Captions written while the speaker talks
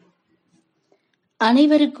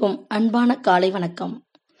அனைவருக்கும் அன்பான காலை வணக்கம்.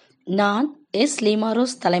 நான்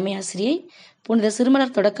லீமாரோஸ், தலைமை ஆசிரியை, புனித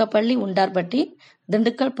சிறுமலர் தொடக்கப்பள்ளி, உண்டார்பட்டி,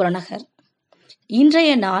 திண்டுக்கல், புறநகர்.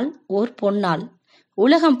 இன்றைய நாள் ஓர் பொன்னாள்.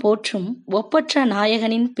 உலகம் போற்றும் ஒப்பற்ற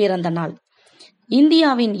நாயகனின் பிறந்த நாள்.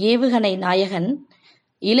 இந்தியாவின் ஏவுகணை நாயகன்,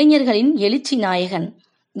 இளைஞர்களின் எழுச்சி நாயகன்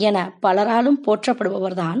என பலராலும்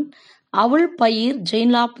போற்றப்படுபவர்தான் அவுல் பயிர்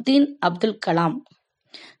ஜெயின்லாப்தீன் அப்துல் கலாம்.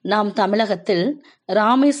 நாம் தமிழகத்தில்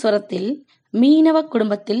ராமேஸ்வரத்தில் மீனவ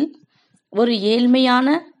குடும்பத்தில், ஒரு ஏழ்மையான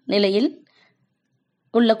நிலையில்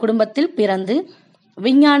உள்ள குடும்பத்தில் பிறந்து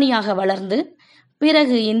விஞ்ஞானியாக வளர்ந்து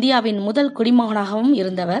பிறகு இந்தியாவின் முதல் குடிமகனாகவும்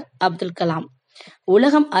இருந்தவர் அப்துல் கலாம்.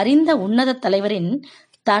 உலகம் அறிந்த உன்னத தலைவரின்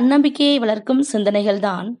தன்னம்பிக்கையை வளர்க்கும்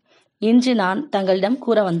சிந்தனைகள்தான் இன்று நான் தங்களிடம்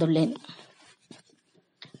கூற வந்துள்ளேன்.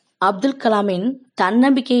 அப்துல் கலாமின்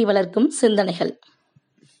தன்னம்பிக்கையை வளர்க்கும் சிந்தனைகள்.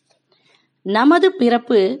 நமது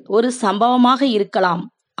பிறப்பு ஒரு சம்பவமாக இருக்கலாம்,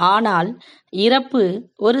 ஆனால் இறப்பு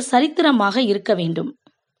ஒரு சரித்திரமாக இருக்க வேண்டும்.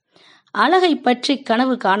 அழகை பற்றி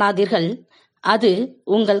கனவு காணாதீர்கள், அது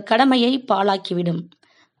உங்கள் கடமையை பாழாக்கிவிடும்.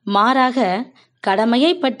 மாறாக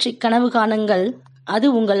கடமையை பற்றி கனவு காணுங்கள், அது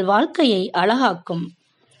உங்கள் வாழ்க்கையை அழகாக்கும்.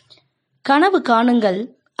 கனவு காணுங்கள்,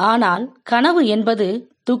 ஆனால் கனவு என்பது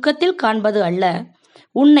தூக்கத்தில் காண்பது அல்ல,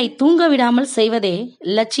 உன்னை தூங்க விடாமல் செய்வதே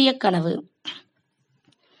லட்சிய கனவு.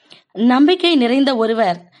 நம்பிக்கை நிறைந்த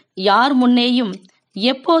ஒருவர் யார் முன்னேயும்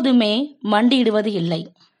எப்போதுமே மண்டியிடுவது இல்லை.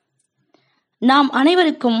 நாம்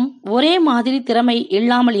அனைவருக்கும் ஒரே மாதிரி திறமை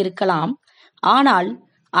இல்லாமல் இருக்கலாம், ஆனால்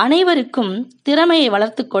அனைவருக்கும் திறமையை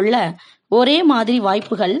வளர்த்து கொள்ள ஒரே மாதிரி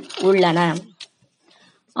வாய்ப்புகள் உள்ளன.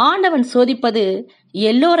 ஆண்டவன் சோதிப்பது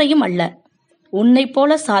எல்லோரையும் அல்ல, உன்னை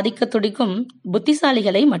போல சாதிக்க துடிக்கும்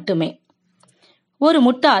புத்திசாலிகளை மட்டுமே. ஒரு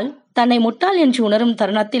முட்டாள் தன்னை முட்டாள் என்று உணரும்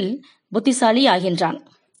தருணத்தில் புத்திசாலி ஆகின்றான்.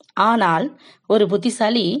 ஆனால் ஒரு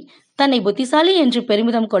புத்திசாலி தன்னை புத்திசாலி என்று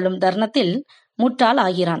பெருமிதம் கொள்ளும் தருணத்தில் முட்டாள்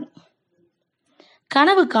ஆகிறான்.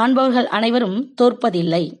 கனவு காண்பவர்கள் அனைவரும்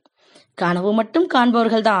தோற்பதில்லை, கனவு மட்டும்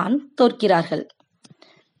காண்பவர்கள்தான் தோற்கிறார்கள்.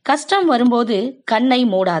 கஷ்டம் வரும்போது கண்ணை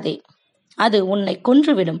மூடாதே, அது உன்னை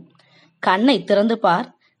கொன்றுவிடும். கண்ணை திறந்து பார்,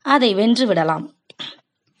 அதை வென்று விடலாம்.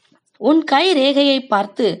 உன் கை ரேகையை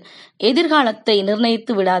பார்த்து எதிர்காலத்தை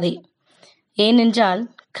நிர்ணயித்து விடாதே, ஏனென்றால்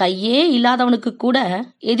கையே இல்லாதவனுக்கு கூட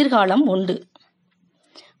எதிர்காலம் உண்டு.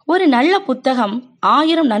 ஒரு நல்ல புத்தகம்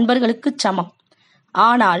 1000 நண்பர்களுக்கு சமம்,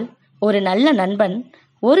 ஆனால் ஒரு நல்ல நண்பன்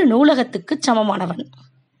ஒரு நூலகத்துக்கு சமமானவன்.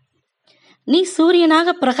 நீ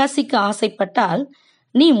சூரியனாக பிரகாசிக்க ஆசைப்பட்டால்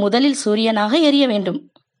நீ முதலில் சூரியனாக எரிய வேண்டும்.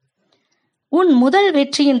 உன் முதல்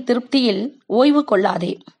வெற்றியின் திருப்தியில் ஓய்வு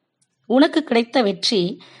கொள்ளாதே. உனக்கு கிடைத்த வெற்றி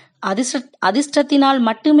அதிர்ஷ்டத்தினால்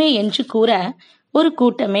மட்டுமே என்று கூற ஒரு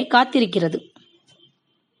கூட்டமே காத்திருக்கிறது.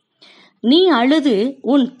 நீ அழுது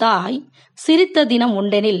உன் தாய் சிரித்த தினம்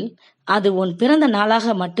உண்டெனில் அது உன் பிறந்த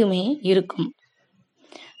நாளாக மட்டுமே இருக்கும்.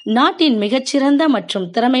 நாட்டின் மிகச்சிறந்த மற்றும்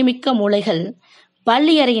திறமைமிக்க மூளைகள்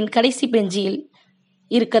பள்ளியறையின் கடைசி பெஞ்சில்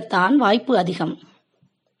இருக்கத்தான் வாய்ப்பு அதிகம்.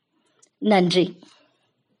 நன்றி.